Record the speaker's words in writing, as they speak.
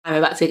I'm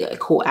about to get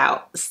caught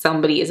out.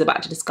 Somebody is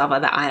about to discover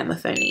that I am a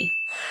phony.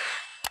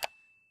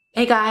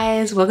 Hey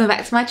guys, welcome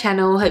back to my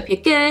channel. Hope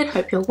you're good,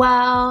 hope you're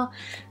well.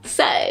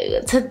 So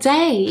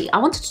today I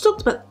wanted to talk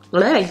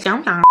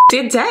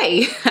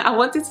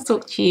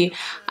to you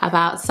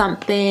about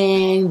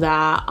something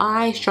that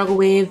I struggle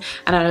with,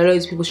 and I know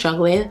loads of people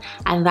struggle with,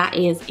 and that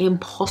is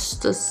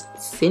imposter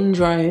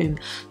syndrome.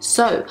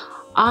 So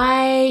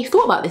I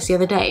thought about this the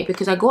other day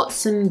because I got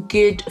some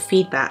good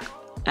feedback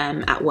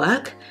at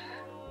work,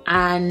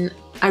 and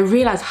I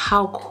realized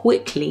how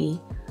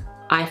quickly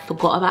I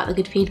forgot about the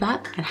good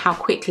feedback and how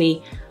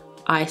quickly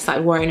I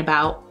started worrying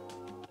about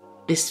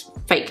this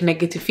fake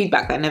negative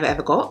feedback that I never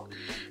ever got.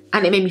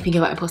 And it made me think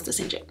about imposter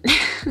syndrome.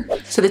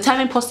 So the term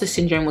imposter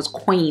syndrome was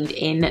coined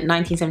in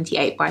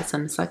 1978 by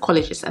some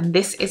psychologists, and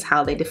this is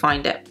how they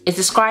defined it. It's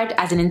described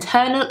as an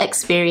internal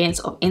experience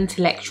of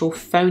intellectual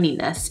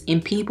phoniness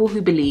in people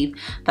who believe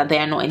that they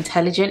are not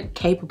intelligent,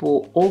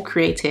 capable, or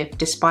creative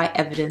despite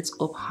evidence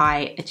of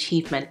high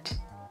achievement.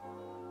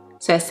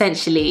 So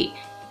essentially,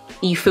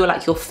 you feel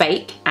like you're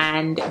fake,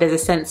 and there's a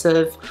sense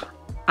of,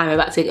 I'm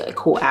about to get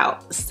caught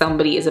out.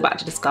 Somebody is about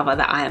to discover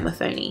that I am a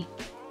phony.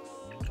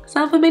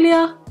 Sound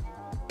familiar?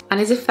 And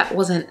as if that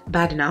wasn't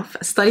bad enough,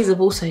 studies have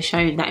also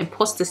shown that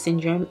imposter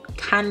syndrome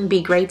can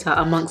be greater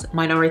amongst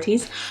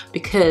minorities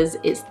because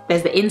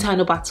there's the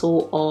internal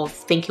battle of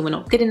thinking we're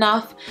not good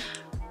enough,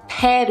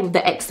 paired with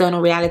the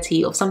external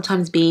reality of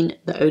sometimes being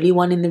the only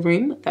one in the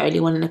room, the only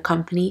one in a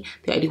company,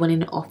 the only one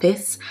in an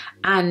office.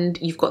 And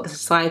you've got the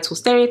societal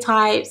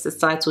stereotypes,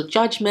 societal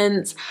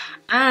judgments.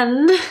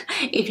 And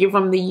if you're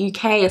from the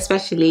UK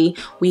especially,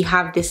 we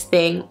have this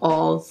thing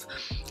of,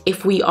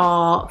 if we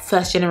are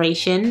first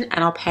generation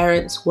and our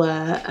parents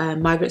were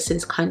migrants to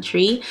this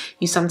country,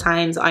 you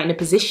sometimes are in a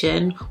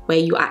position where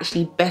you're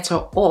actually better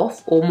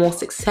off or more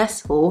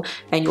successful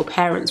than your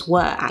parents were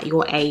at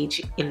your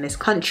age in this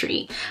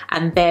country.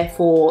 And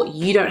therefore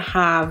you don't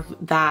have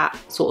that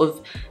sort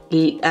of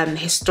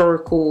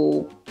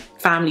historical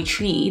family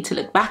tree to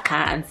look back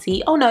at and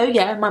see, oh no,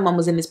 yeah, my mum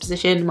was in this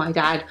position, my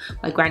dad,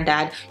 my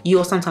granddad.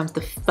 You're sometimes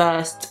the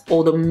first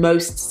or the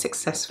most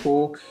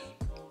successful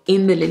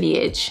in the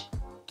lineage.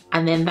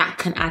 And then that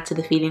can add to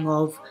the feeling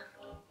of,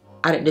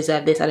 I don't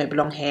deserve this, I don't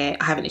belong here,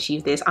 I haven't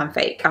achieved this, I'm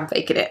fake, I'm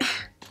faking it.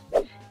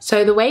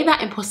 So the way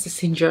that imposter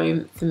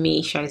syndrome for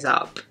me shows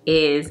up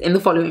is in the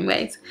following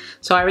ways.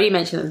 So I already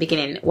mentioned at the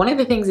beginning, one of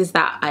the things is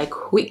that I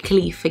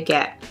quickly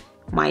forget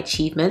my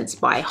achievements,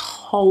 but I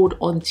hold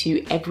on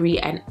to every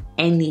and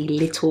any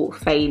little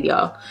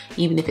failure,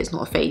 even if it's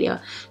not a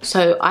failure.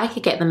 So I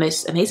could get the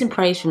most amazing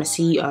praise from a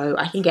CEO,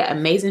 I can get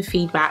amazing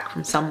feedback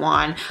from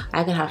someone,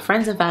 I can have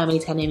friends and family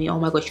telling me, oh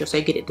my gosh, you're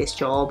so good at this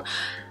job.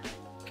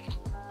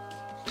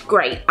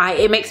 Great,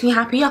 it makes me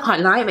happy, I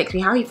can't lie, it makes me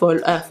happy for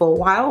a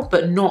while,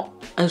 but not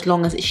as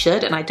long as it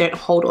should, and I don't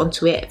hold on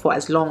to it for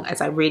as long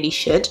as I really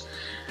should.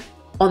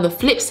 On the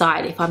flip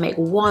side, if I make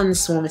one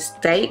small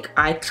mistake,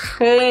 I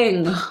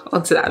cling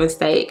onto that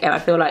mistake, and I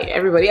feel like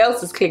everybody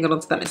else is clinging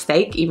onto that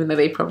mistake, even though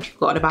they've probably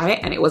forgotten about it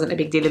and it wasn't a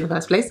big deal in the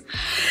first place.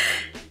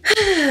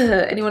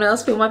 Anyone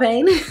else feel my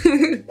pain?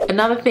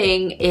 Another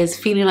thing is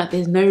feeling like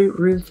there's no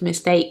room for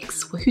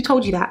mistakes. Well, who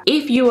told you that?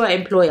 If you are an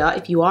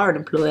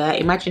employer,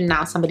 imagine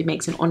now somebody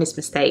makes an honest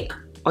mistake.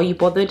 Are you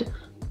bothered?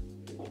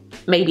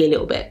 Maybe a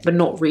little bit, but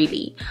not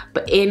really.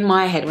 But in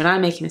my head, when I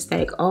make a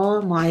mistake,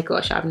 oh my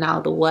gosh, I'm now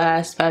the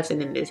worst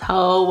person in this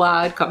whole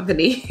wide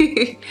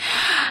company.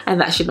 And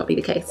that should not be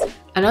the case.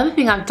 Another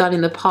thing I've done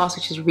in the past,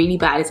 which is really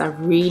bad, is I've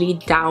really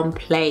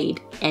downplayed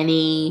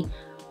any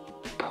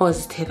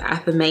positive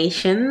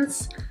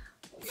affirmations.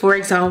 For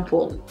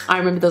example, I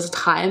remember there was a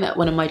time that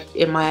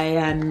in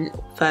my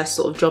first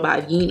sort of job out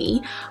of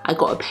uni, I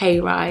got a pay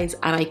rise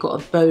and I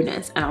got a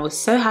bonus, and I was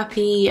so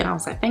happy, and I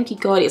was like, thank you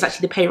God. It was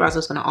actually the pay rise I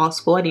was going to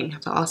ask for. I didn't even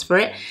have to ask for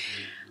it.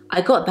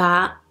 I got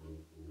that.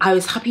 I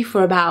was happy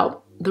for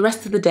about the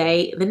rest of the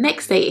day. The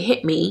next day it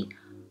hit me,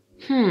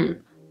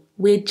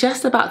 we're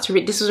just about to,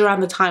 this was around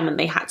the time when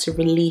they had to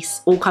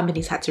release, all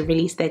companies had to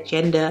release their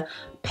gender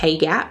pay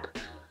gap.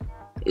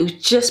 It was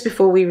just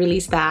before we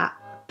released that.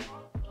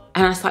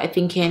 And I started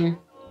thinking,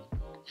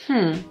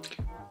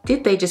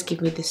 did they just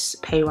give me this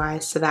pay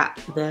rise so that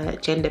the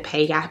gender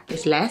pay gap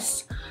is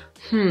less?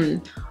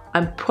 I'm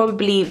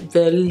probably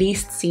the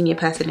least senior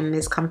person in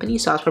this company,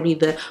 so I was probably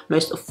the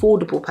most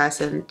affordable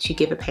person to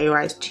give a pay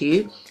rise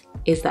to.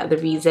 Is that the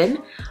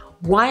reason?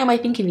 Why am I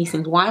thinking these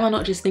things? Why am I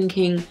not just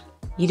thinking,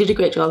 you did a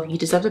great job, you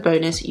deserved a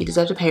bonus, you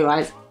deserved a pay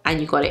rise, and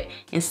you got it?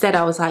 Instead,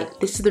 I was like,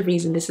 this is the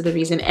reason,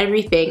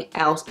 everything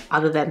else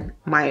other than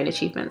my own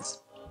achievements.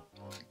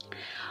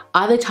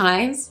 Other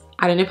times,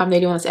 I don't know if I'm the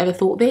only one that's ever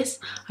thought this,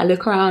 I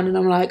look around and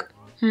I'm like,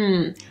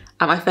 at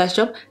my first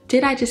job,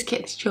 did I just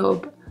get this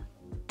job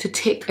to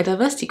tick a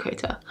diversity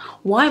quota?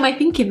 Why am I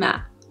thinking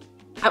that?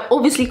 I'm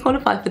obviously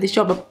qualified for this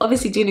job, I'm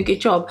obviously doing a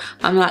good job.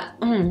 I'm like,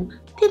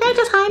 did they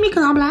just hire me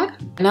because I'm black?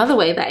 Another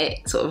way that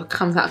it sort of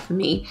comes out for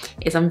me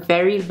is I'm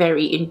very,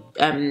 very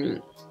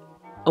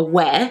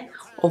aware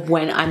of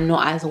when I'm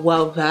not as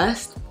well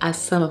versed as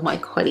some of my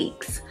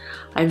colleagues.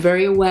 I'm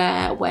very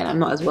aware when I'm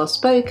not as well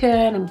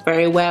spoken. I'm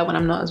very aware when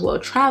I'm not as well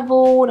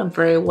traveled. I'm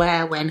very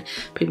aware when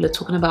people are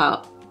talking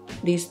about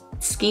these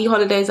ski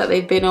holidays that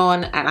they've been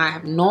on and I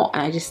have not,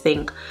 and I just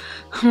think,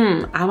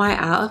 am I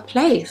out of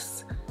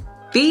place?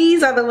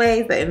 These are the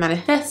ways that it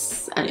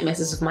manifests, and it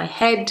messes with my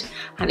head,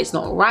 and it's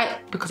not right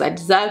because I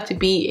deserve to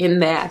be in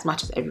there as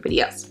much as everybody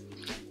else.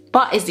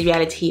 But it's the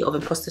reality of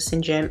imposter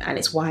syndrome, and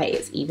it's why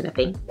it's even a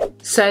thing.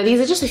 So these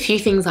are just a few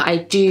things that I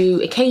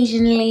do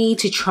occasionally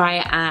to try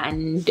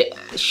and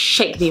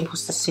shake the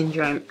imposter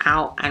syndrome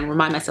out and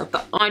remind myself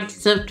that I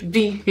deserve to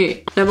be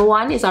here. Number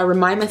one is I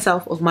remind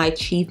myself of my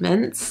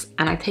achievements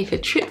and I take a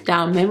trip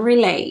down memory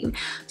lane.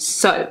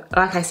 So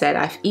like I said,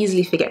 I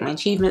easily forget my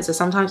achievements, so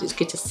sometimes it's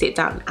good to sit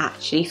down and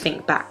actually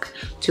think back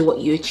to what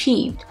you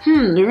achieved.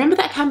 Remember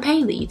that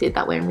campaign that you did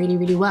that went really,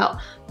 really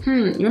well?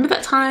 Remember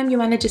that time your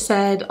manager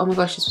said, oh my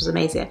gosh, this was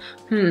amazing?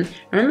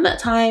 Remember that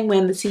time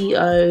when the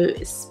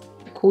CEO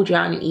called you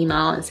out in an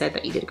email and said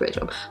that you did a great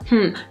job?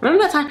 Remember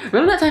that time?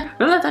 Remember that time?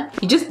 Remember that time?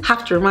 You just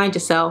have to remind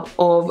yourself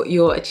of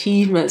your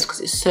achievements because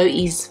it's so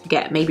easy to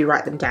forget. Maybe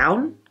write them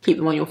down, keep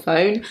them on your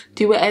phone,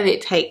 do whatever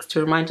it takes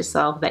to remind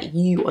yourself that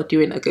you are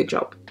doing a good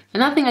job.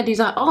 Another thing I do is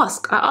I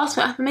ask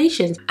for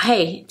affirmations.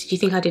 Hey, did you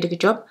think I did a good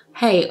job?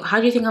 Hey, how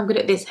do you think I'm good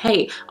at this?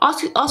 Hey,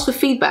 ask for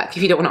feedback.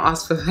 If you don't want to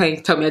ask for, hey,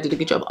 tell me I did a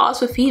good job.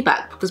 Ask for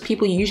feedback because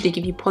people usually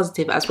give you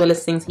positive as well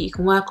as things that you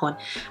can work on.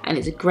 And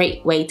it's a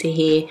great way to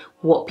hear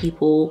what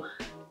people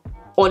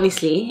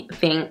honestly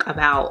think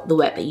about the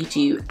work that you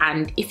do.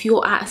 And if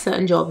you're at a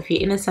certain job, if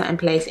you're in a certain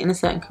place, in a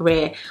certain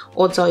career,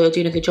 odds are you're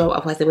doing a good job,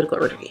 otherwise they would have got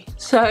rid of you.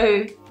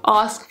 So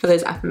ask for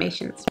those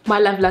affirmations. My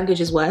love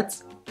language is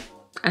words.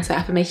 And so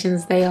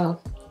affirmations, they are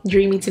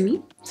dreamy to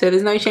me. So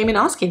there's no shame in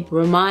asking.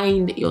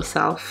 Remind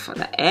yourself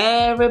that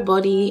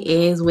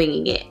everybody is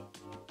winging it.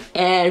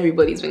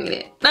 Everybody's winging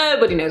it.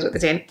 Nobody knows what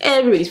they're doing.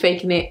 Everybody's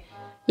faking it.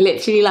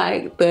 Literally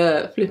like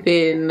the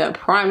flipping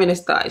Prime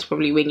Minister is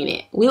probably winging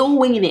it. We're all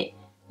winging it.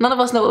 None of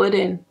us know what we're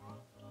doing.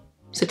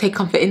 So take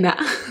comfort in that.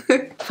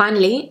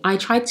 Finally, I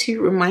try to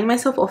remind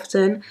myself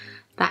often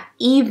that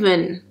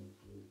even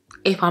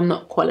if I'm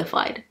not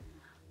qualified,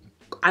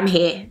 I'm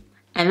here.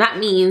 And that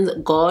means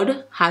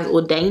God has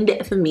ordained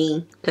it for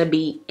me to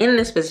be in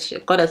this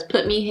position. God has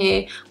put me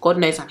here. God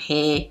knows I'm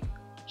here.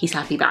 He's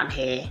happy that I'm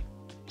here.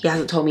 He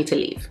hasn't told me to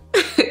leave.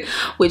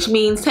 Which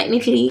means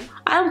technically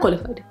I am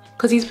qualified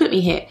because he's put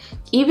me here.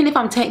 Even if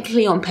I'm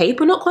technically on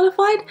paper not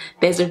qualified,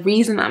 there's a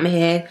reason I'm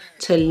here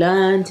to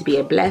learn, to be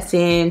a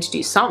blessing, to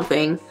do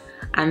something.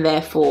 And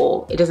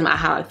therefore it doesn't matter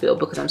how I feel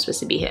because I'm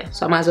supposed to be here.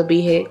 So I might as well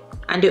be here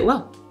and do it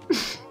well.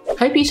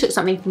 Hope you took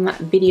something from that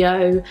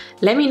video.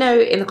 Let me know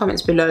in the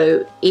comments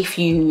below if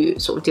you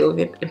sort of deal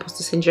with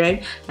imposter syndrome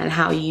and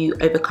how you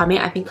overcome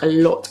it. I think a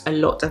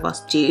lot of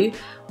us do.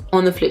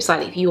 On the flip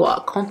side, if you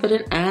are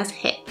confident as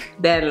heck,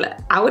 then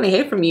I want to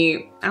hear from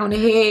you. I want to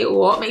hear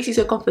what makes you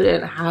so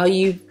confident, how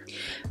you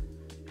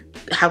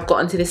have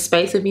gotten to this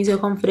space of being so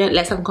confident.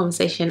 Let's have a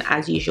conversation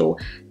as usual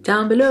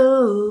down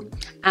below,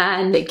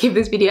 and give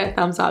this video a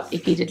thumbs up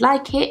if you did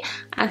like it,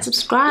 and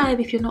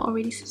subscribe if you're not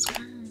already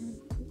subscribed.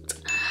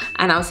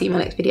 And I'll see you in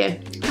my next video.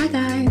 Bye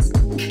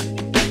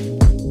guys.